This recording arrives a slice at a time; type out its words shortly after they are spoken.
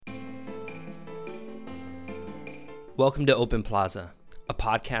Welcome to Open Plaza, a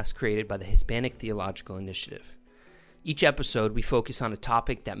podcast created by the Hispanic Theological Initiative. Each episode, we focus on a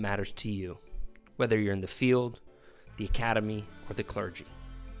topic that matters to you, whether you're in the field, the academy, or the clergy.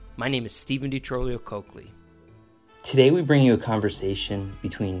 My name is Stephen DiTrolio Coakley. Today, we bring you a conversation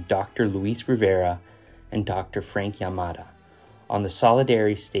between Dr. Luis Rivera and Dr. Frank Yamada on the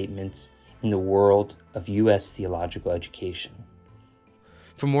solidarity statements in the world of U.S. theological education.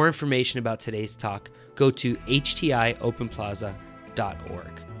 For more information about today's talk, go to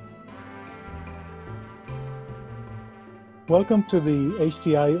htiopenplaza.org. Welcome to the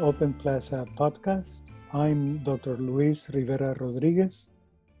HTI Open Plaza podcast. I'm Dr. Luis Rivera Rodriguez,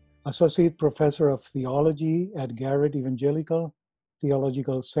 Associate Professor of Theology at Garrett Evangelical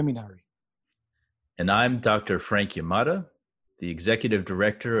Theological Seminary. And I'm Dr. Frank Yamada, the Executive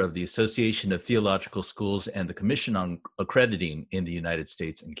Director of the Association of Theological Schools and the Commission on Accrediting in the United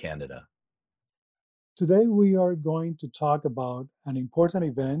States and Canada. Today we are going to talk about an important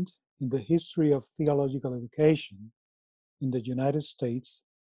event in the history of theological education in the United States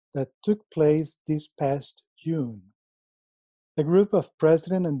that took place this past June. A group of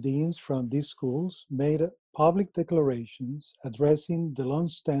presidents and deans from these schools made public declarations addressing the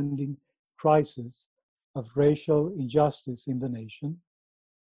long-standing crisis of racial injustice in the nation,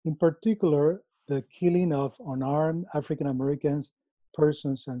 in particular, the killing of unarmed African Americans,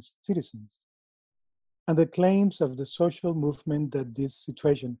 persons, and citizens, and the claims of the social movement that this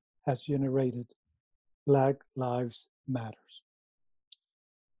situation has generated, Black Lives Matters.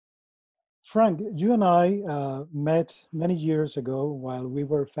 Frank, you and I met many years ago while we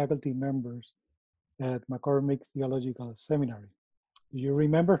were faculty members at McCormick Theological Seminary. Do you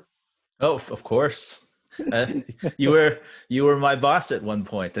remember? Oh, of course. You were my boss at one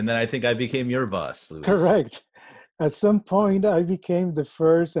point, and then I think I became your boss, Luis. Correct. At some point, I became the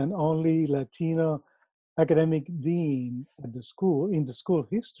first and only Latino academic dean at the school in the school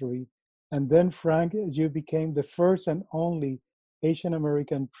history, and then Frank, you became the first and only Asian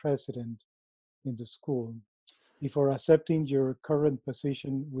American president in the school before accepting your current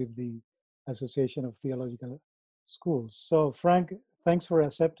position with the Association of Theological Schools. So, Frank, thanks for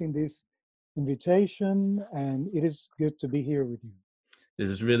accepting this invitation, and it is good to be here with you. It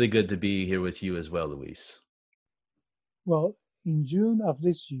is really good to be here with you as well, Luis. Well, in June of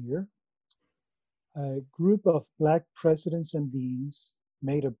this year, a group of Black presidents and deans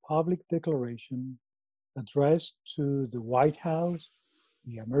made a public declaration addressed to the White House,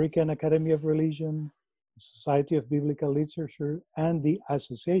 the American Academy of Religion, the Society of Biblical Literature, and the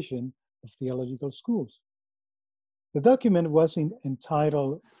Association of Theological Schools. The document was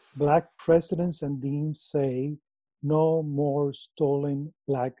entitled, Black Presidents and Deans Say No More Stolen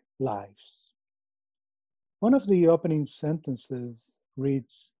Black Lives. One of the opening sentences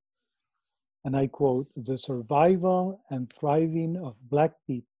reads, and I quote, "The survival and thriving of Black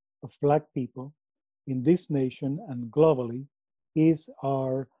people in this nation and globally is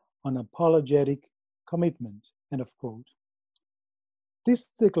our unapologetic commitment," end of quote. This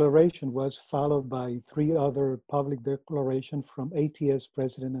declaration was followed by three other public declarations from ATS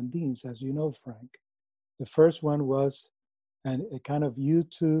president and deans, as you know, Frank. The first one was a kind of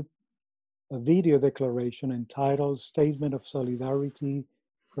YouTube video declaration entitled Statement of Solidarity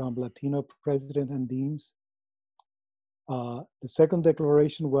from Latino President and Deans. The second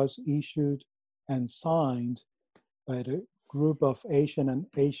declaration was issued and signed by the group of Asian and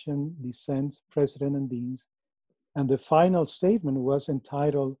Asian descent president and deans. And the final statement was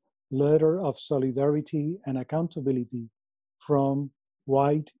entitled Letter of Solidarity and Accountability from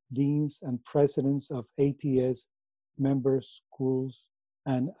White Deans and Presidents of ATS member schools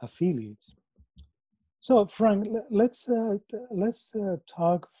and affiliates. So, Frank, let's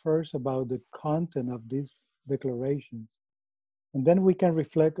talk first about the content of these declarations, and then we can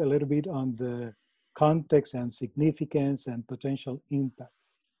reflect a little bit on the context and significance and potential impact.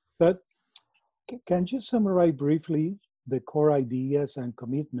 But can you summarize briefly the core ideas and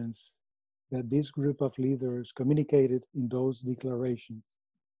commitments that this group of leaders communicated in those declarations?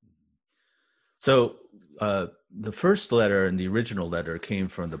 So the first letter and the original letter came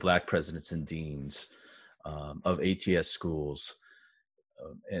from the Black presidents and deans of ATS schools.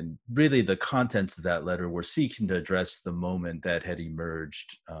 And really the contents of that letter were seeking to address the moment that had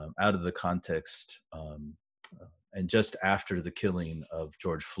emerged out of the context and just after the killing of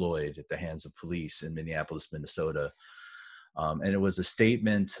George Floyd at the hands of police in Minneapolis, Minnesota. And it was a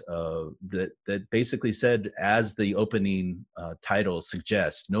statement that basically said, as the opening title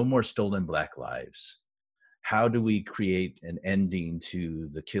suggests, no more stolen Black lives. How do we create an ending to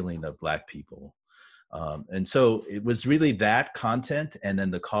the killing of Black people? And so it was really that content and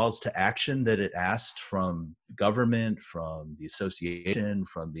then the calls to action that it asked from government, from the association,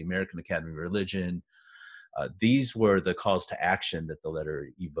 from the American Academy of Religion. These were the calls to action that the letter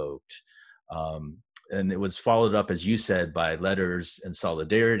evoked. And it was followed up, as you said, by letters in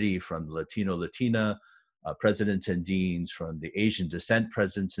solidarity from Latina presidents and deans, from the Asian descent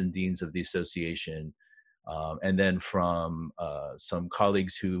presidents and deans of the association, and then from some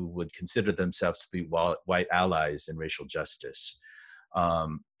colleagues who would consider themselves to be white allies in racial justice.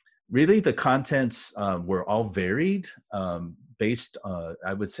 Really, the contents were all varied.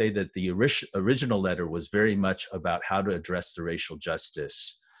 I would say that the original letter was very much about how to address the racial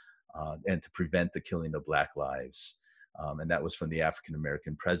justice and to prevent the killing of Black lives. And that was from the African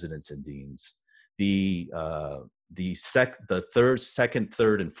American presidents and deans. The second,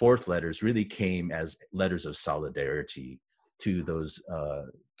 third, and fourth letters really came as letters of solidarity to those,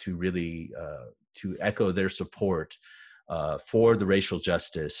 to echo their support for the racial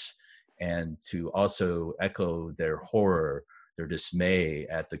justice, and to also echo their horror, their dismay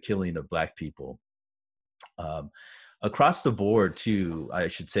at the killing of Black people. Across the board, too, I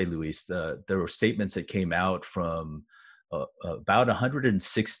should say, Luis, there were statements that came out from about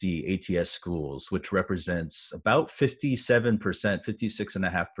 160 ATS schools, which represents about 57%,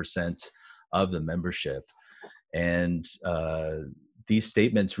 56.5% of the membership. And these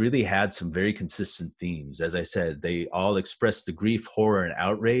statements really had some very consistent themes. As I said, they all expressed the grief, horror, and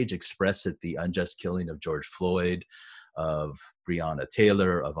outrage expressed at the unjust killing of George Floyd, of Breonna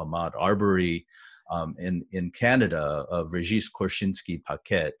Taylor, of Ahmaud Arbery, in Canada, of Regis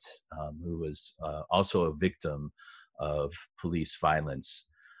Korchinski-Paquet, who was also a victim of police violence.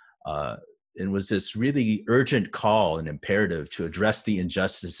 It was this really urgent call and imperative to address the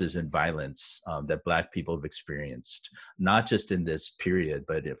injustices and violence that Black people have experienced, not just in this period,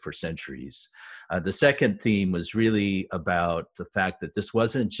 but for centuries. The second theme was really about the fact that this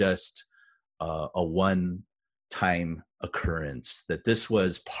wasn't just a one-time occurrence, that this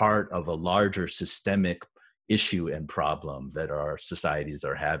was part of a larger systemic issue and problem that our societies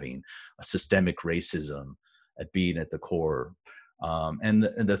are having, a systemic racism being at the core. And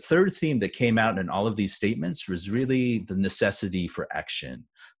the third theme that came out in all of these statements was really the necessity for action,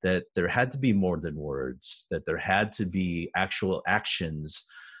 that there had to be more than words, that there had to be actual actions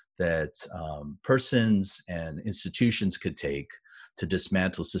that persons and institutions could take to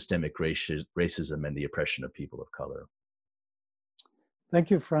dismantle systemic racism and the oppression of people of color.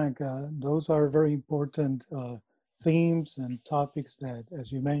 Thank you, Frank. Those are very important themes and topics that,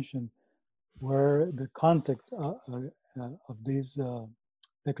 as you mentioned, were the context of these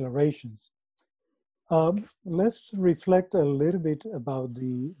declarations. Let's reflect a little bit about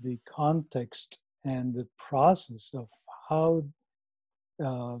the context and the process of how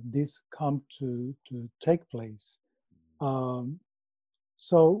this come to take place.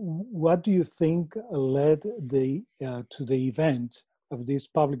 So what do you think led to the event of these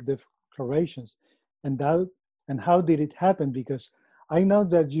public declarations, and how did it happen? Because I know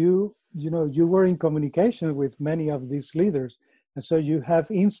that you were in communication with many of these leaders, and so you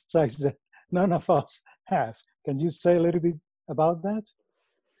have insights that none of us have. Can you say a little bit about that?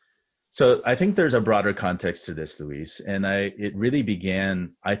 So I think there's a broader context to this, Luis, and it really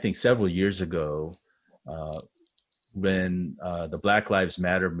began, I think, several years ago when the Black Lives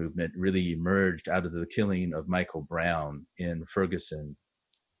Matter movement really emerged out of the killing of Michael Brown in Ferguson,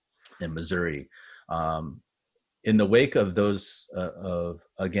 in Missouri. In the wake of those,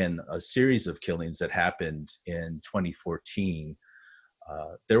 again, a series of killings that happened in 2014,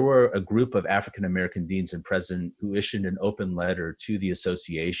 there were a group of African-American deans and presidents who issued an open letter to the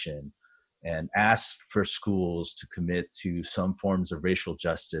association and asked for schools to commit to some forms of racial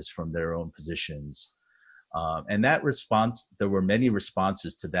justice from their own positions. And that response, there were many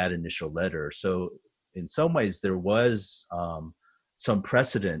responses to that initial letter. So in some ways, there was some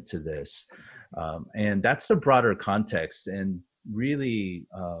precedent to this. And that's the broader context. And really,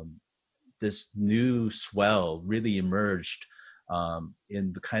 this new swell really emerged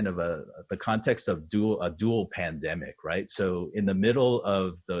in the kind of the context of a dual pandemic, right? So in the middle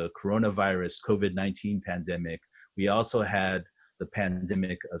of the coronavirus COVID-19 pandemic, we also had the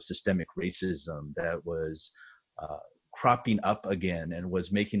pandemic of systemic racism that was cropping up again and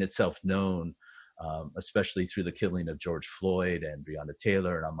was making itself known, especially through the killing of George Floyd and Breonna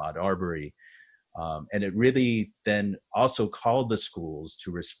Taylor and Ahmaud Arbery. And it really then also called the schools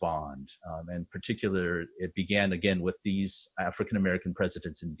to respond. In particular, it began again with these African-American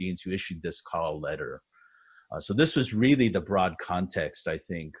presidents and deans who issued this call letter. So this was really the broad context, I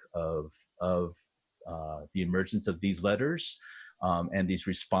think, of the emergence of these letters. and these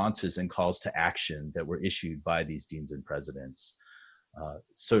responses and calls to action that were issued by these deans and presidents.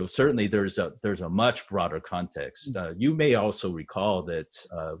 So certainly there's a much broader context. You may also recall that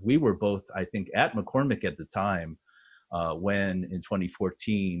we were both, I think, at McCormick at the time when in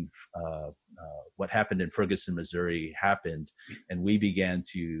 2014, what happened in Ferguson, Missouri happened, and we began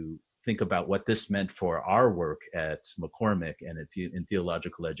to think about what this meant for our work at McCormick and in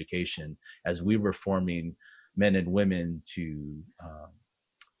theological education as we were forming men and women to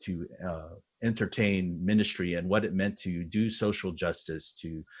entertain ministry and what it meant to do social justice,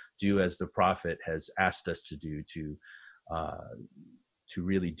 to do as the prophet has asked us to do, to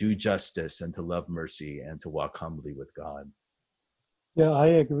really do justice and to love mercy and to walk humbly with God. Yeah, I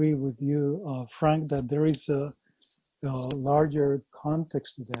agree with you, Frank, that there is a larger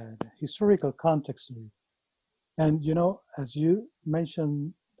context to that, historical context to it. And, as you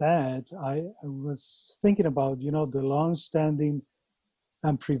mentioned that, I was thinking about, the long-standing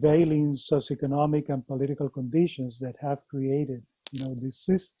and prevailing socioeconomic and political conditions that have created, these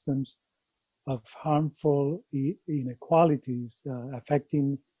systems of harmful inequalities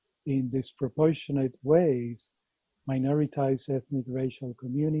affecting in disproportionate ways minoritized ethnic racial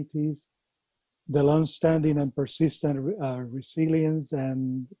communities, the long-standing and persistent resilience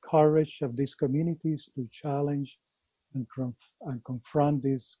and courage of these communities to challenge and confront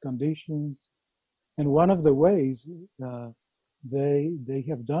these conditions. And one of the ways they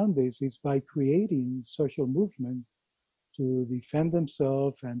have done this is by creating social movements to defend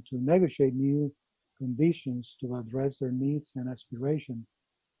themselves and to negotiate new conditions to address their needs and aspirations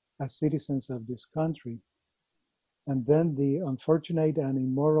as citizens of this country. And then the unfortunate and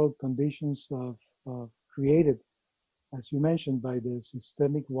immoral conditions of created, as you mentioned, by the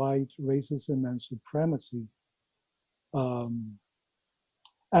systemic white racism and supremacy, and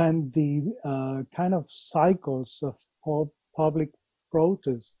the kind of cycles of public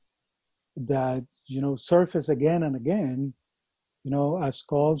protest that surface again and again, as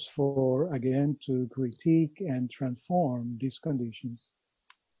calls for again to critique and transform these conditions.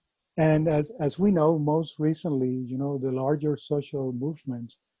 And as we know, most recently, the larger social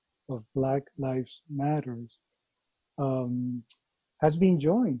movement of Black Lives Matters has been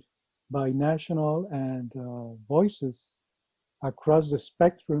joined by national and voices across the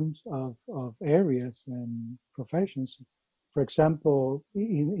spectrums of areas and professions. For example,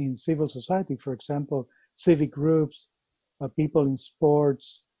 in civil society, for example, civic groups, people in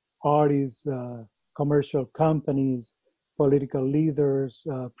sports, artists, commercial companies, political leaders,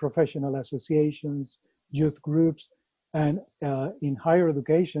 professional associations, youth groups, and in higher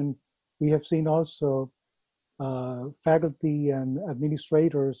education, we have seen also faculty and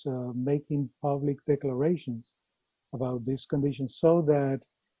administrators making public declarations about these conditions, so that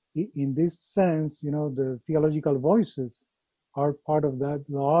in this sense, the theological voices are part of that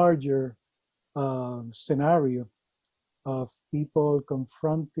larger scenario of people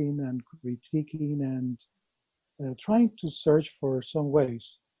confronting and critiquing and trying to search for some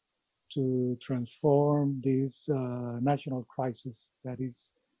ways to transform this national crisis that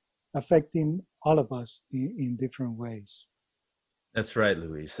is affecting all of us in different ways. That's right,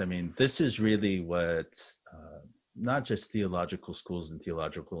 Luis. I mean, this is really what not just theological schools and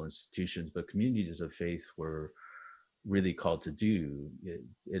theological institutions, but communities of faith were really called to do.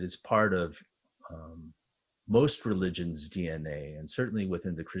 It is part of most religions' DNA, and certainly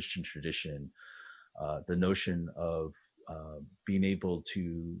within the Christian tradition, the notion of being able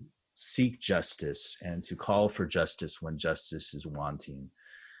to seek justice and to call for justice when justice is wanting.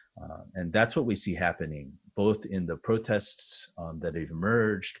 And that's what we see happening, both in the protests that have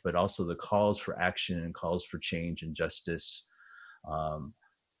emerged, but also the calls for action and calls for change and justice.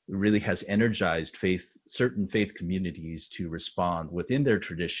 Really has energized certain faith communities to respond within their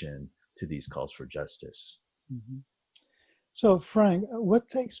tradition to these calls for justice. Mm-hmm. So, Frank, what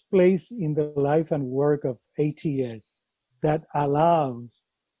takes place in the life and work of ATS that allows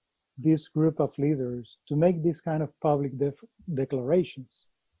this group of leaders to make this kind of public declarations?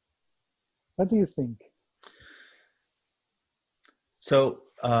 What do you think? So,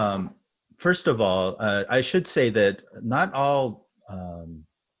 first of all, I should say that not all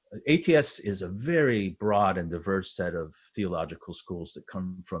ATS is a very broad and diverse set of theological schools that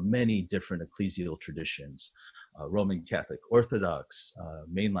come from many different ecclesial traditions. Roman Catholic Orthodox,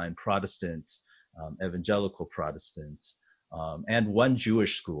 mainline Protestant, evangelical Protestant, and one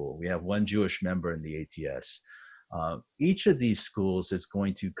Jewish school. We have one Jewish member in the ATS. Each of these schools is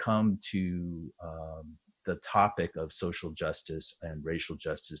going to come to the topic of social justice and racial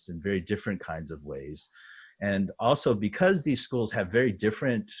justice in very different kinds of ways. And also because these schools have very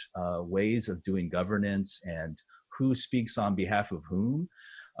different ways of doing governance and who speaks on behalf of whom,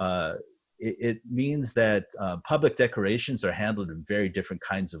 it means that public declarations are handled in very different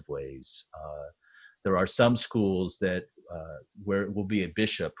kinds of ways. There are some schools that where it will be a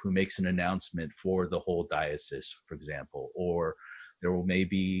bishop who makes an announcement for the whole diocese, for example, or there will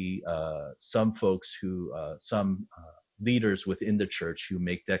maybe some folks who, some leaders within the church who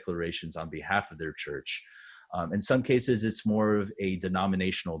make declarations on behalf of their church. In some cases, it's more of a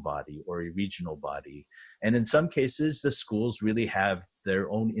denominational body or a regional body. And in some cases, the schools really have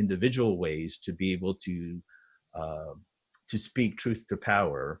their own individual ways to be able to speak truth to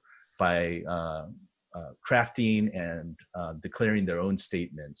power by crafting and declaring their own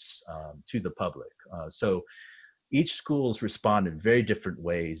statements to the public. So each schools respond in very different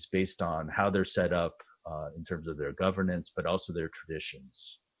ways based on how they're set up in terms of their governance, but also their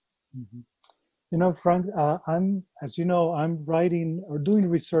traditions. Mm-hmm. You know, Frank, as you know, I'm writing or doing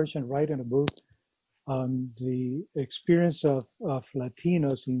research and writing a book on the experience of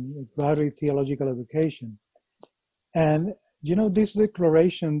Latinos in graduate theological education. And, you know, these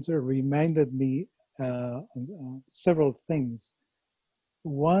declarations reminded me several things.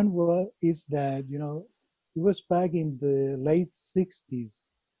 One is that, you know, it was back in the late 60s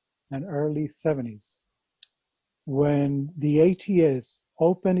and early 70s when the ATS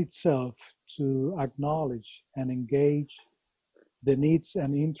opened itself to acknowledge and engage the needs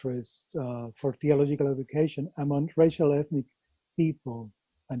and interests for theological education among racial ethnic people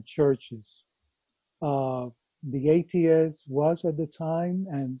and churches. The ATS was at the time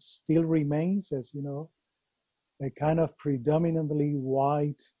and still remains, as you know, a kind of predominantly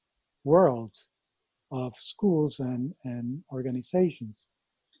white world of schools and organizations.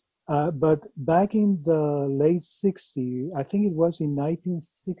 But back in the late 60s, I think it was in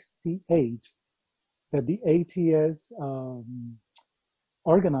 1968, that the ATS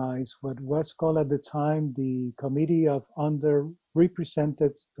organized what was called at the time the Committee of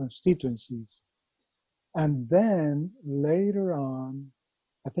Underrepresented Constituencies. And then later on,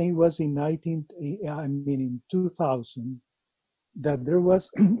 I think it was in 2000, that there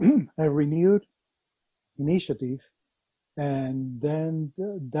was a renewed initiative. And then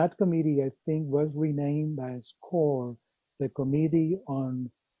that committee, I think, was renamed as CORE, the Committee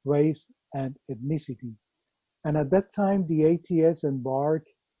on Race and Ethnicity. And at that time, the ATS embarked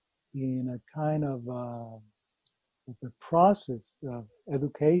in a kind of a process of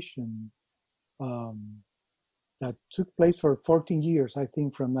education that took place for 14 years, I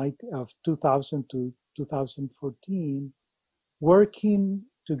think, from 2000 to 2014, working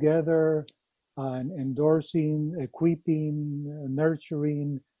together and endorsing, equipping,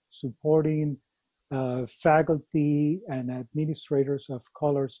 nurturing, supporting faculty and administrators of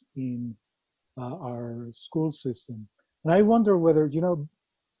colors in our school system. And I wonder whether, you know,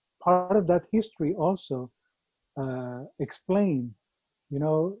 part of that history also explain, you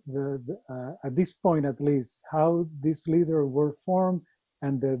know, at this point at least, how these leaders were formed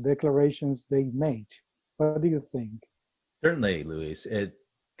and the declarations they made. What do you think? Certainly, Luis.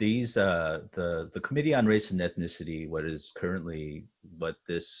 The Committee on Race and Ethnicity, what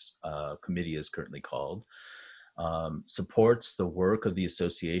this committee is currently called, supports the work of the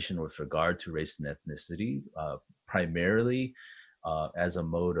association with regard to race and ethnicity, primarily as a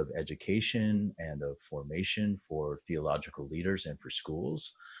mode of education and of formation for theological leaders and for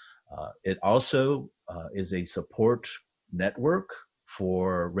schools. It also is a support network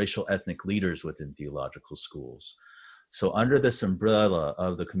for racial ethnic leaders within theological schools. So under this umbrella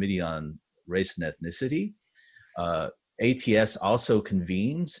of the Committee on Race and Ethnicity, ATS also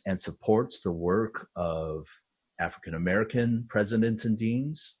convenes and supports the work of African American presidents and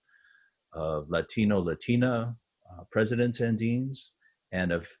deans, of Latina presidents and deans,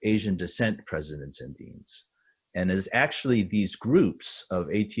 and of Asian descent presidents and deans. And it's actually these groups of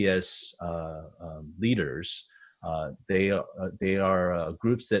ATS leaders. They are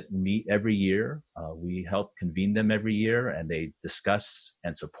groups that meet every year. We help convene them every year, and they discuss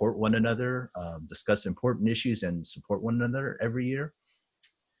and support one another, discuss important issues and support one another every year.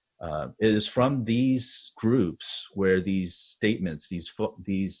 It is from these groups where these statements,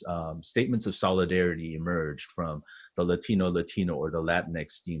 statements of solidarity emerged from the Latino or the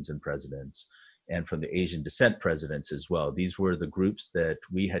Latinx deans and presidents, and from the Asian descent presidents as well. These were the groups that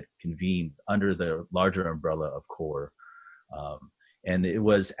we had convened under the larger umbrella of CORE. And it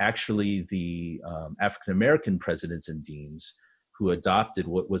was actually the African American presidents and deans who adopted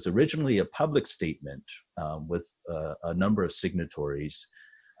what was originally a public statement with a number of signatories,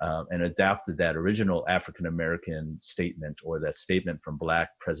 and adapted that original African American statement, or that statement from Black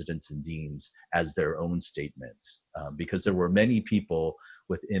presidents and deans, as their own statement, because there were many people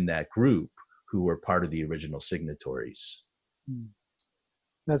within that group who were part of the original signatories.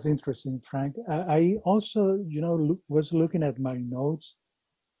 That's interesting, Frank. I also, was looking at my notes,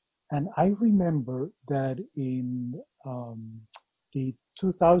 and I remember that in the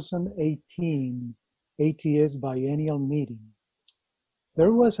 2018 ATS biennial meeting,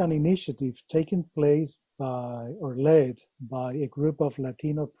 there was an initiative taking place led by a group of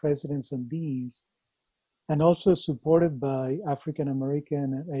Latino presidents and deans, and also supported by African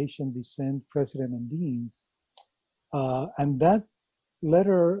American and Asian descent president and deans. And that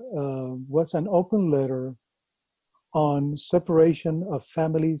letter was an open letter on separation of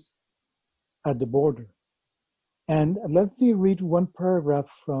families at the border. And let me read one paragraph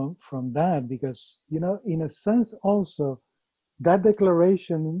from that, because, in a sense also, that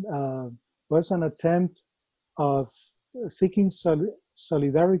declaration was an attempt of seeking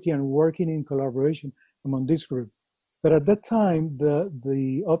solidarity and working in collaboration among this group. But at that time,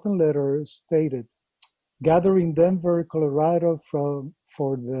 the open letter stated, "Gather in Denver, Colorado for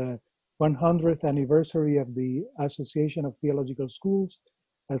the 100th anniversary of the Association of Theological Schools.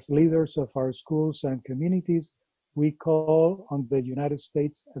 As leaders of our schools and communities, we call on the United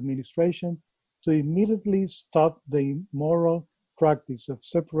States administration to immediately stop the immoral practice of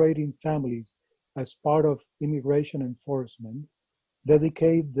separating families as part of immigration enforcement,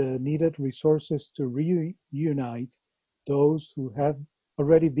 dedicate the needed resources to reunite those who have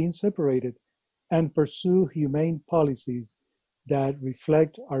already been separated, and pursue humane policies that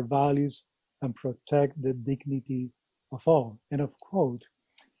reflect our values and protect the dignity of all." End of quote.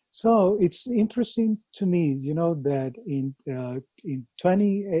 So it's interesting to me, that in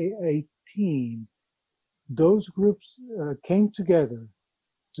 2018, those groups came together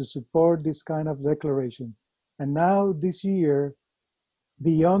to support this kind of declaration. And now this year,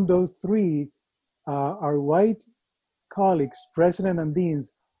 beyond those three, our white colleagues, president and deans,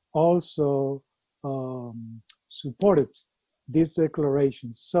 also supported these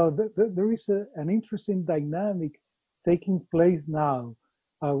declarations. So there is an interesting dynamic taking place now.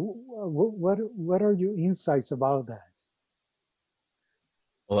 What are your insights about that?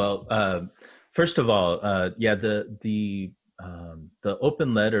 Well, first of all, the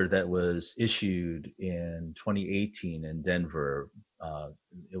open letter that was issued in 2018 in Denver,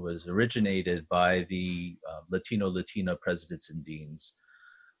 it was originated by the Latina presidents and deans,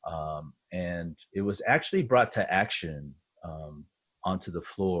 and it was actually brought to action onto the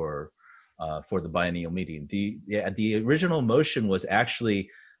floor for the biennial meeting. The original motion was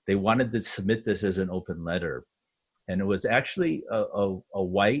actually, they wanted to submit this as an open letter, and it was actually a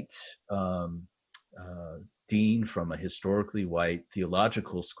white dean from a historically white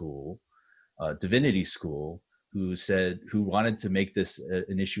theological school, divinity school, who wanted to make this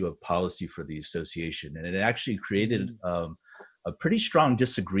an issue of policy for the association. And it actually created a pretty strong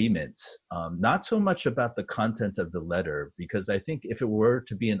disagreement, not so much about the content of the letter, because I think if it were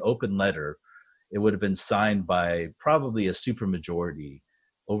to be an open letter, it would have been signed by probably a supermajority,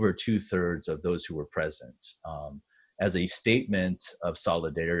 over 2/3 of those who were present, as a statement of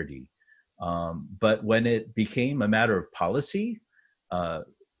solidarity. But when it became a matter of policy,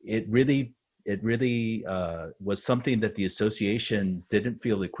 it really was something that the association didn't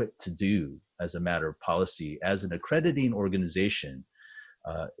feel equipped to do as a matter of policy. As an accrediting organization,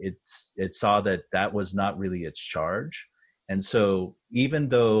 it saw that was not really its charge. And so even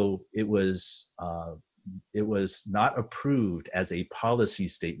though it was not approved as a policy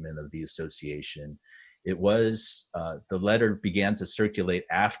statement of the association, it was, the letter began to circulate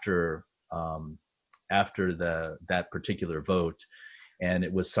after that particular vote, and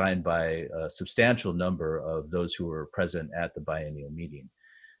it was signed by a substantial number of those who were present at the biennial meeting.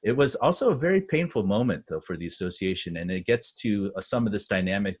 It was also a very painful moment, though, for the association, and it gets to some of this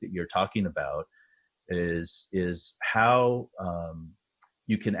dynamic that you're talking about, is how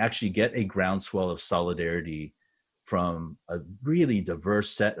you can actually get a groundswell of solidarity from a really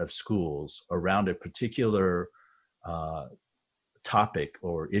diverse set of schools around a particular topic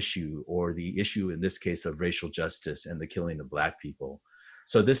or issue, or the issue in this case of racial justice and the killing of Black people.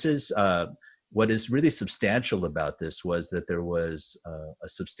 So this is what is really substantial about this, was that there was a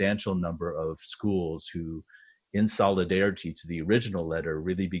substantial number of schools who, in solidarity to the original letter,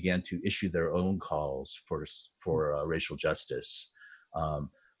 really began to issue their own calls for racial justice.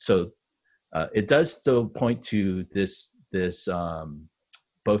 So it does still point to this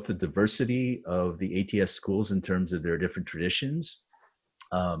both the diversity of the ATS schools in terms of their different traditions,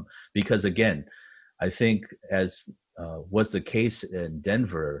 because again, I think, as was the case in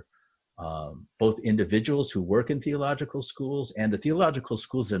Denver, both individuals who work in theological schools and the theological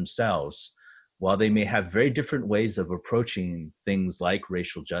schools themselves, while they may have very different ways of approaching things like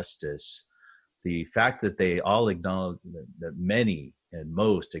racial justice, the fact that they all acknowledge, that many and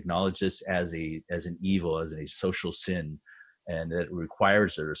most acknowledge this as an evil, as a social sin, and that it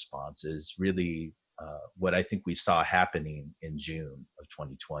requires a response, is really what I think we saw happening in June of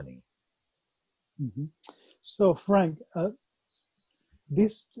 2020. Mm-hmm. So, Frank,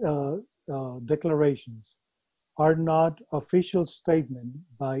 these declarations are not official statement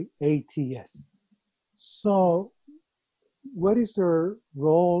by ATS. So, what is their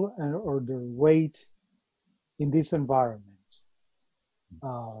role or their weight in this environment?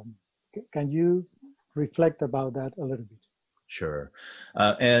 Can you reflect about that a little bit? Sure.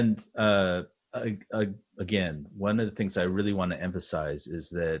 Again, one of the things I really want to emphasize is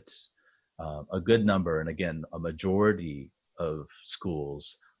that a good number, and again, a majority of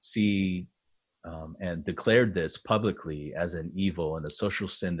schools see and declared this publicly as an evil and a social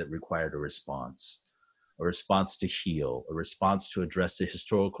sin that required a response to heal, a response to address the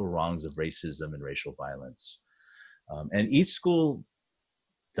historical wrongs of racism and racial violence. And each school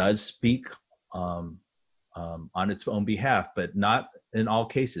does speak on its own behalf, but not in all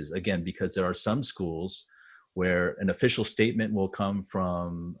cases. Again, because there are some schools where an official statement will come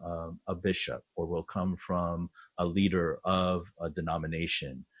from a bishop or will come from a leader of a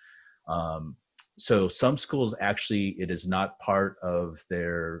denomination. So some schools, actually, it is not part of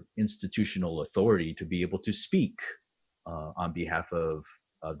their institutional authority to be able to speak on behalf of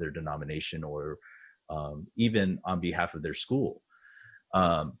their denomination or even on behalf of their school.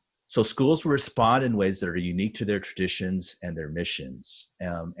 So schools respond in ways that are unique to their traditions and their missions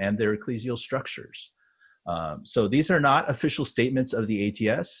and their ecclesial structures. So these are not official statements of the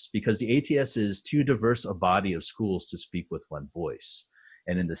ATS, because the ATS is too diverse a body of schools to speak with one voice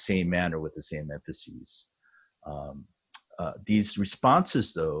and in the same manner with the same emphases. These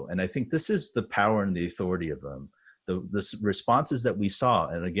responses, though, and I think this is the power and the authority of them, the responses that we saw,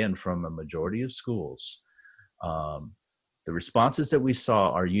 and again, from a majority of schools, the responses that we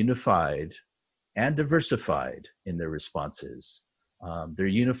saw are unified and diversified in their responses. They're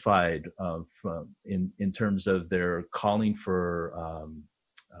unified in terms of their calling for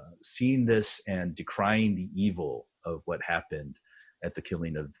seeing this and decrying the evil of what happened at the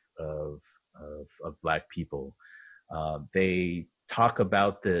killing of Black people. They talk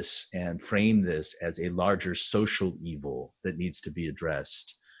about this and frame this as a larger social evil that needs to be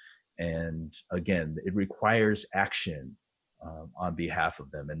addressed. And again, it requires action on behalf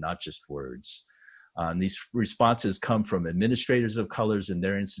of them and not just words. These responses come from administrators of colors in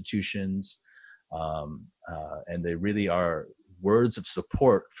their institutions, and they really are words of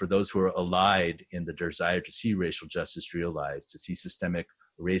support for those who are allied in the desire to see racial justice realized, to see systemic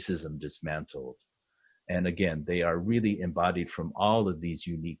racism dismantled. And again, they are really embodied from all of these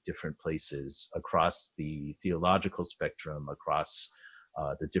unique different places across the theological spectrum, across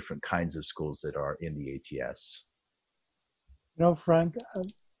the different kinds of schools that are in the ATS. You know, Frank,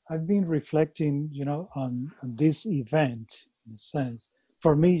 I've been reflecting, on this event, in a sense.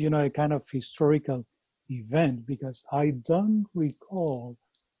 For me, a kind of historical event, because I don't recall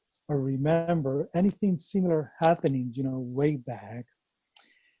or remember anything similar happening, way back.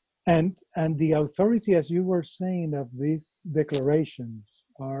 And the authority, as you were saying, of these declarations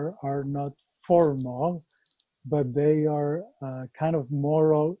are not formal, but they are a kind of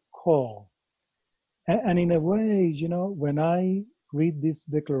moral call. And in a way, when I read these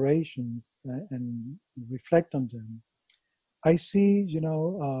declarations and reflect on them, I see,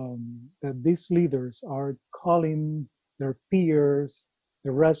 that these leaders are calling their peers,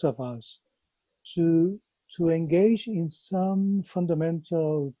 the rest of us, to engage in some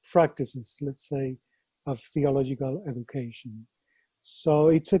fundamental practices, let's say, of theological education. So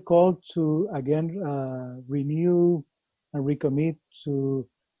it's a call to, again, renew and recommit to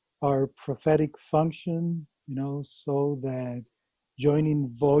our prophetic function, so that joining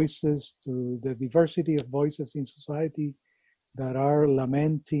voices to the diversity of voices in society that are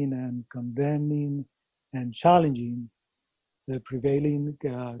lamenting and condemning and challenging the prevailing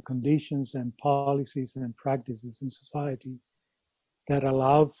conditions and policies and practices in society that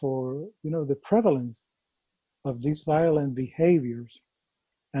allow for, the prevalence of these violent behaviors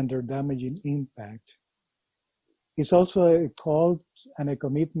and their damaging impact. It's also a call and a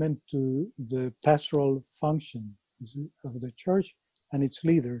commitment to the pastoral function of the church and its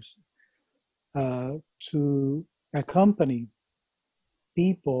leaders to accompany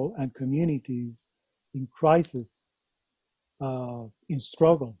people and communities in crisis, in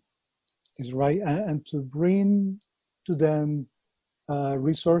struggle, is right, and to bring to them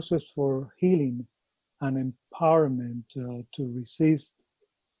resources for healing and empowerment to resist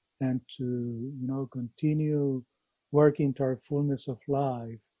and to, continue working to our fullness of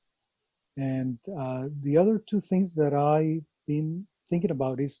life And the other two things that I've been thinking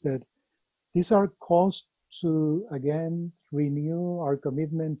about is that these are calls to, again, renew our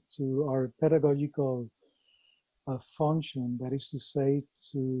commitment to our pedagogical function. That is to say,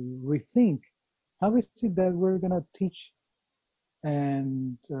 to rethink how is it that we're going to teach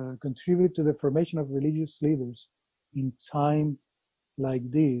and contribute to the formation of religious leaders in time like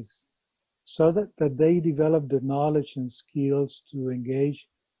this, so that they develop the knowledge and skills to engage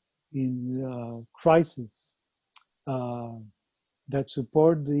in crisis that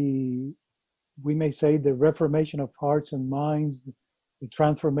support we may say, the reformation of hearts and minds, the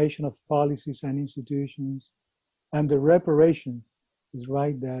transformation of policies and institutions, and the reparation is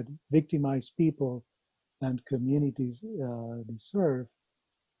right that victimized people and communities deserve.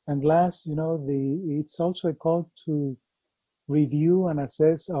 And last, it's also a call to review and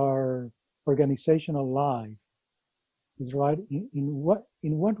assess our organizational life. Is right in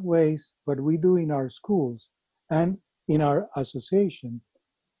what ways what we do in our schools and in our association,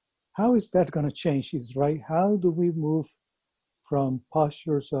 how is that going to change? Is right. How do we move from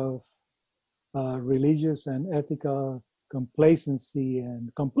postures of religious and ethical complacency and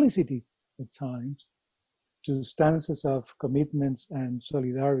complicity at times to stances of commitments and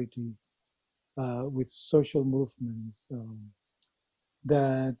solidarity with social movements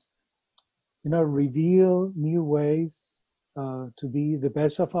that reveal new ways to be the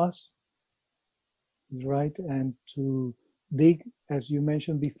best of us, right? And to dig, as you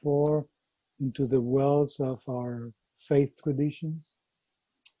mentioned before, into the wells of our faith traditions,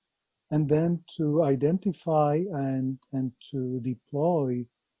 and then to identify and to deploy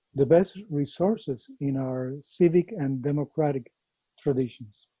the best resources in our civic and democratic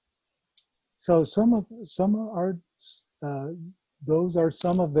traditions. So those are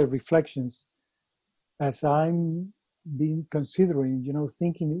some of the reflections as I'm been considering,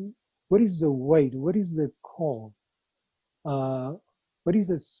 thinking, what is the weight, what is the call, what is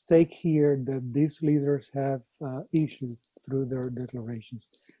the stake here that these leaders have issued through their declarations?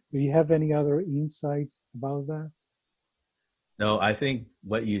 Do you have any other insights about that? No, I think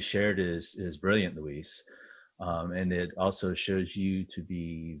what you shared is brilliant, Luis, and it also shows you to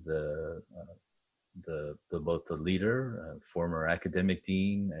be the both the leader, former academic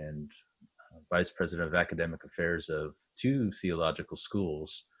dean, and vice president of academic affairs of 2 theological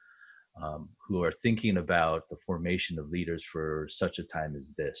schools, who are thinking about the formation of leaders for such a time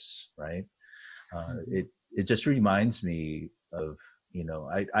as this, right? It just reminds me of,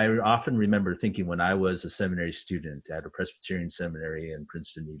 I often remember thinking when I was a seminary student at a Presbyterian seminary in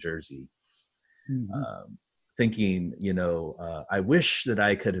Princeton, New Jersey, thinking, I wish that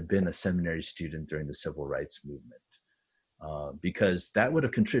I could have been a seminary student during the civil rights movement, because that would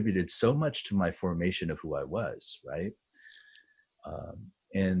have contributed so much to my formation of who I was, right?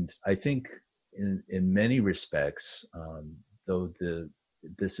 And I think in many respects, though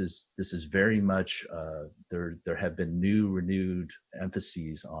this is very much there have been renewed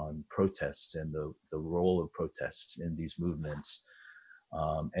emphases on protests and the role of protests in these movements,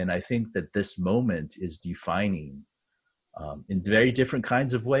 and I think that this moment is defining in very different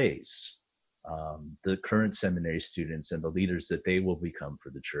kinds of ways the current seminary students and the leaders that they will become for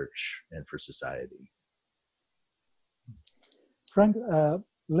the church and for society. Frank,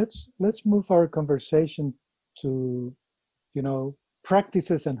 let's move our conversation to,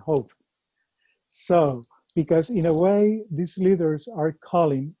 practices and hope. So, because in a way, these leaders are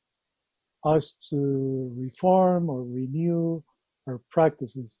calling us to reform or renew our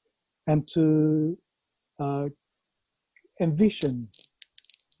practices and to envision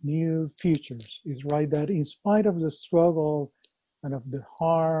new futures. Is right that in spite of the struggle and of the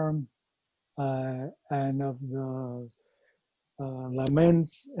harm and of the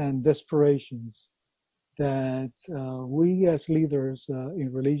laments and desperations that we as leaders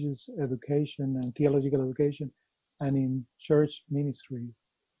in religious education and theological education and in church ministry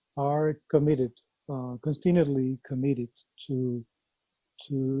are committed, continually committed to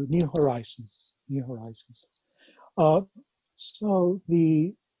new horizons. So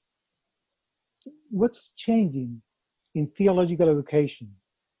what's changing in theological education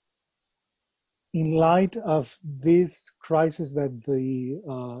in light of this crisis that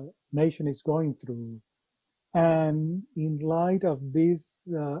the nation is going through, and in light of this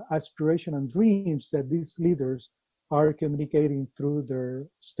aspiration and dreams that these leaders are communicating through their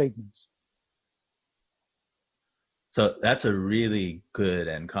statements? So that's a really good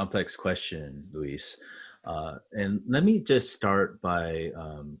and complex question, Luis. And let me just start by,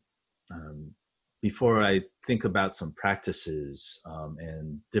 before I think about some practices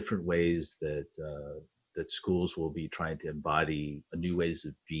and different ways that that schools will be trying to embody new ways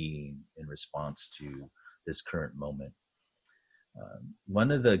of being in response to this current moment.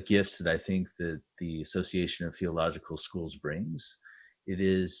 One of the gifts that I think that the Association of Theological Schools brings, it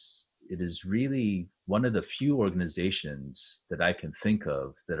is really one of the few organizations that I can think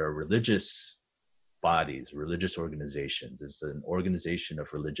of that are religious bodies, religious organizations. It's an organization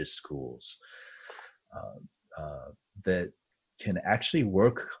of religious schools that can actually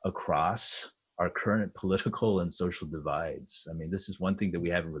work across our current political and social divides. I mean, this is one thing that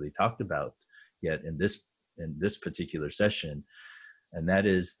we haven't really talked about yet in this particular session, and that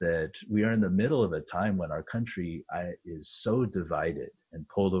is that we are in the middle of a time when our country is so divided and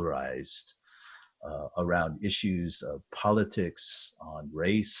polarized around issues of politics, on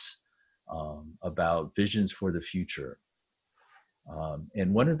race, about visions for the future.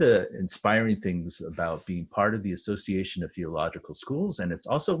 And one of the inspiring things about being part of the Association of Theological Schools, and it's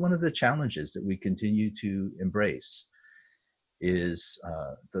also one of the challenges that we continue to embrace, is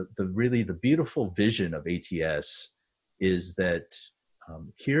the beautiful vision of ATS is that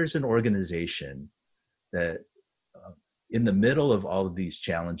here's an organization that in the middle of all of these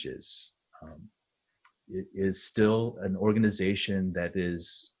challenges is still an organization that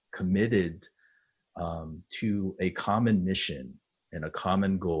is committed to a common mission and a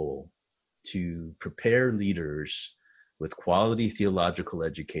common goal to prepare leaders with quality theological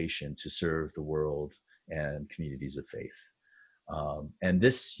education to serve the world and communities of faith. And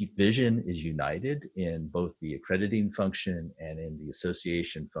this vision is united in both the accrediting function and in the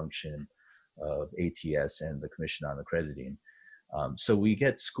association function of ATS and the Commission on Accrediting. So we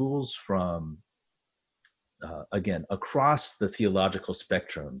get schools from, again, across the theological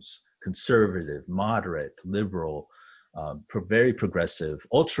spectrums, conservative, moderate, liberal, very progressive,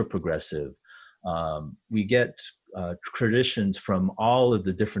 ultra progressive. We get traditions from all of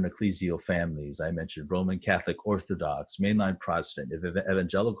the different ecclesial families. I mentioned Roman Catholic, Orthodox, mainline Protestant,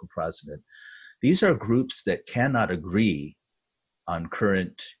 evangelical Protestant. These are groups that cannot agree on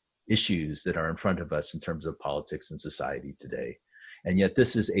current issues that are in front of us in terms of politics and society today. And yet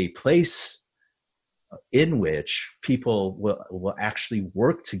this is a place in which people will actually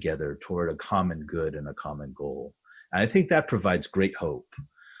work together toward a common good and a common goal. And I think that provides great hope.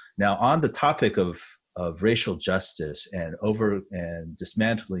 Now, on the topic of racial justice and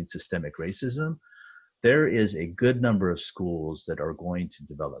dismantling systemic racism, there is a good number of schools that are going to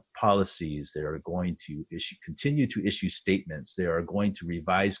develop policies. They are going to continue to issue statements. They are going to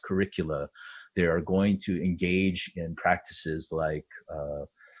revise curricula. They are going to engage in practices like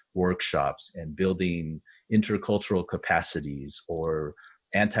workshops and building intercultural capacities or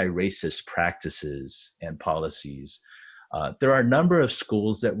anti-racist practices and policies. There are a number of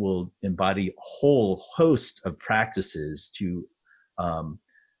schools that will embody a whole host of practices to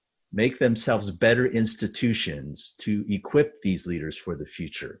make themselves better institutions to equip these leaders for the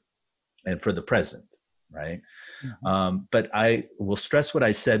future and for the present, right? Mm-hmm. But I will stress what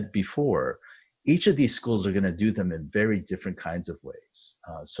I said before. Each of these schools are going to do them in very different kinds of ways.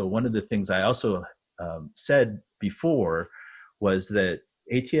 So one of the things I also said before was that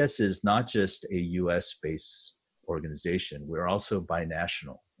ATS is not just a US-based organization. We're also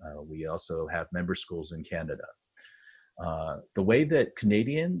binational. We also have member schools in Canada. The way that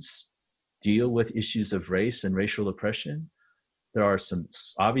Canadians deal with issues of race and racial oppression, there are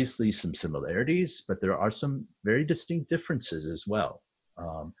obviously some similarities, but there are some very distinct differences as well.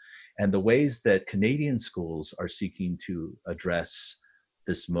 And the ways that Canadian schools are seeking to address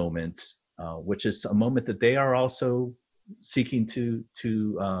this moment, which is a moment that they are also seeking to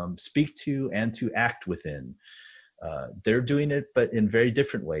speak to and to act within. They're doing it, but in very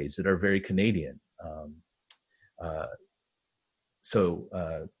different ways that are very Canadian. So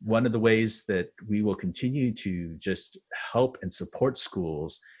one of the ways that we will continue to just help and support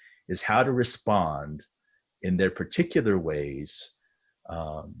schools is how to respond in their particular ways,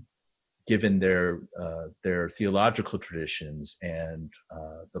 given their theological traditions and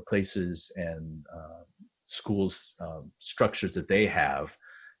the places and schools structures that they have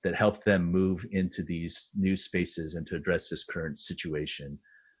that help them move into these new spaces and to address this current situation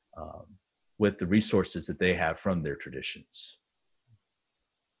with the resources that they have from their traditions.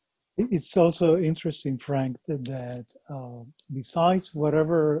 It's also interesting, Frank, that besides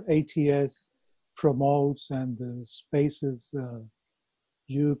whatever ATS promotes and the spaces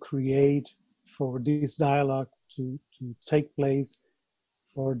you create for this dialogue to take place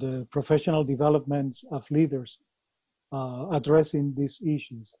for the professional development of leaders addressing these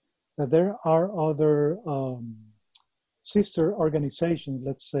issues, that there are other sister organizations,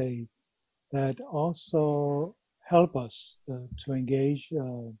 let's say, that also help us to engage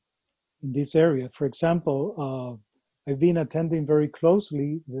in this area. For example, I've been attending very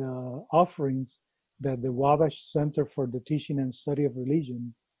closely the offerings that the Wabash Center for the Teaching and Study of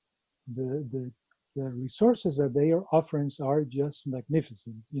Religion, the resources that they are offering are just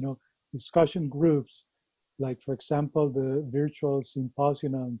magnificent. You know, discussion groups, like for example, the virtual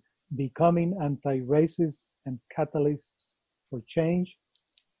symposium on becoming anti-racist and catalysts for change,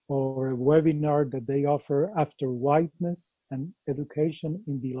 or a webinar that they offer after whiteness and education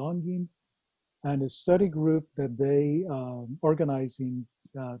in belonging, and a study group that they organized in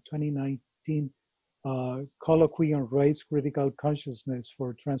 2019, colloquy on race critical consciousness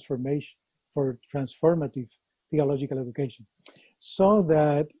for transformative theological education. So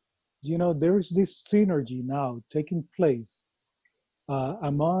that, you know, there is this synergy now taking place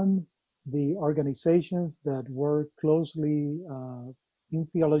among the organizations that work closely in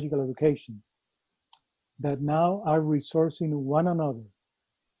theological education, that now are resourcing one another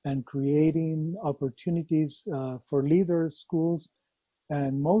and creating opportunities for leaders, schools,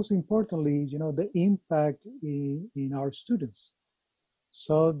 and most importantly, you know, the impact in our students,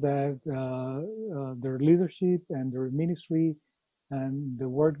 so that their leadership and their ministry and the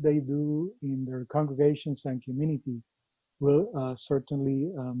work they do in their congregations and community will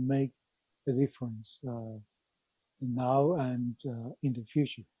certainly make a difference now and in the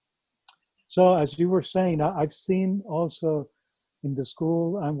future. So as you were saying, I've seen also in the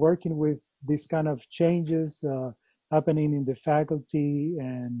school, I'm working with these kind of changes happening in the faculty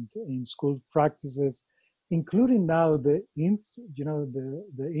and in school practices, including now the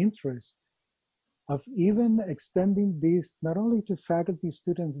interest of even extending this not only to faculty,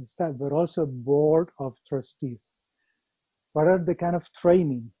 students, and staff, but also board of trustees. What are the kind of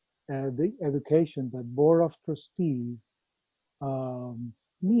training, the education that board of trustees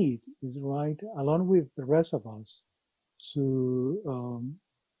need, is right, along with the rest of us, to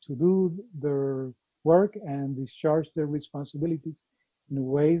do their work and discharge their responsibilities in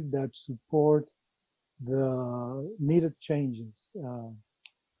ways that support the needed changes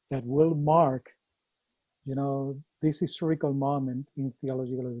that will mark, you know, this historical moment in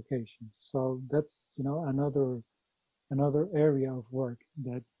theological education. So that's, you know, another area of work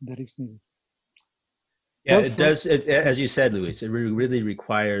that is needed. Yeah, it does. As you said, Luis, it really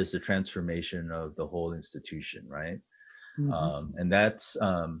requires the transformation of the whole institution, right? Mm-hmm. And that's,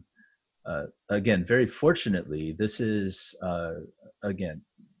 again, very fortunately, this is, again,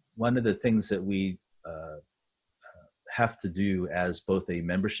 one of the things that we have to do as both a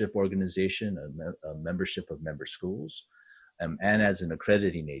membership organization, a membership of member schools, and as an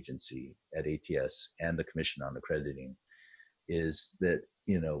accrediting agency at ATS and the Commission on Accrediting, is that,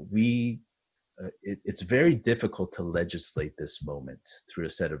 you know, it's very difficult to legislate this moment through a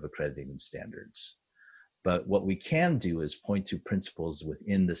set of accrediting standards. But what we can do is point to principles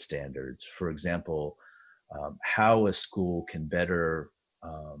within the standards. For example, how a school can better,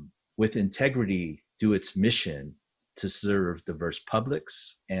 with integrity, do its mission to serve diverse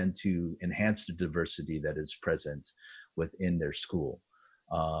publics and to enhance the diversity that is present within their school.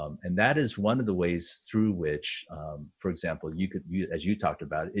 And that is one of the ways through which, for example, as you talked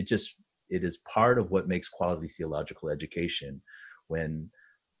about, it is part of what makes quality theological education when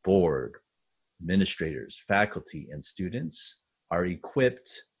board, administrators, faculty, and students are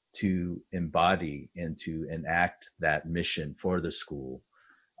equipped to embody and to enact that mission for the school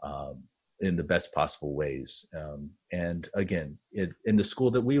in the best possible ways. And again, in the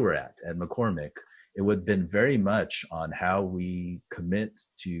school that we were at McCormick, it would have been very much on how we commit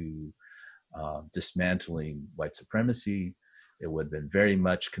to dismantling white supremacy. It would have been very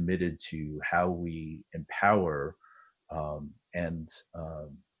much committed to how we empower and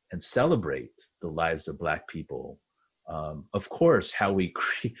celebrate the lives of Black people. Of course, how we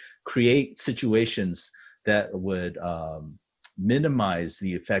create situations that would minimize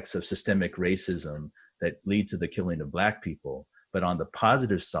the effects of systemic racism that lead to the killing of Black people, but on the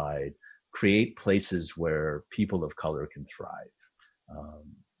positive side, create places where people of color can thrive.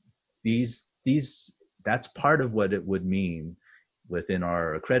 That's part of what it would mean within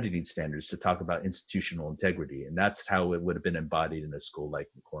our accrediting standards to talk about institutional integrity. And that's how it would have been embodied in a school like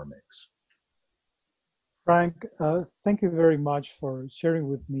McCormick's. Frank, thank you very much for sharing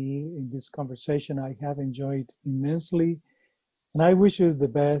with me in this conversation. I have enjoyed immensely, and I wish you the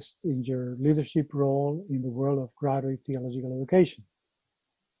best in your leadership role in the world of graduate theological education.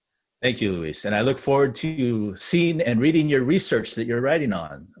 Thank you, Luis. And I look forward to seeing and reading your research that you're writing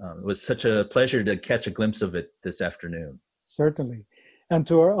on. It was such a pleasure to catch a glimpse of it this afternoon. Certainly. And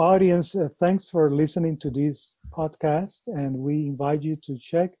to our audience, thanks for listening to this podcast. And we invite you to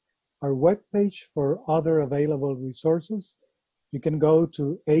check our webpage for other available resources. you can go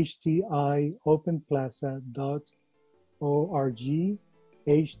to htiopenplaza.org,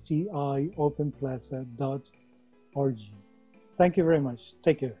 htiopenplaza.org. Thank you very much.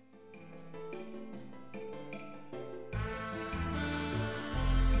 Take care.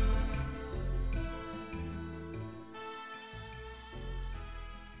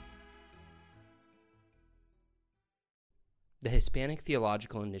 The Hispanic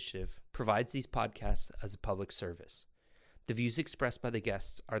Theological Initiative provides these podcasts as a public service. The views expressed by the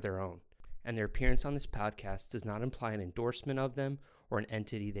guests are their own, and their appearance on this podcast does not imply an endorsement of them or an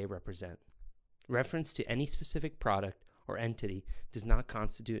entity they represent. Reference to any specific product or entity does not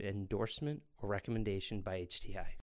constitute an endorsement or recommendation by HTI.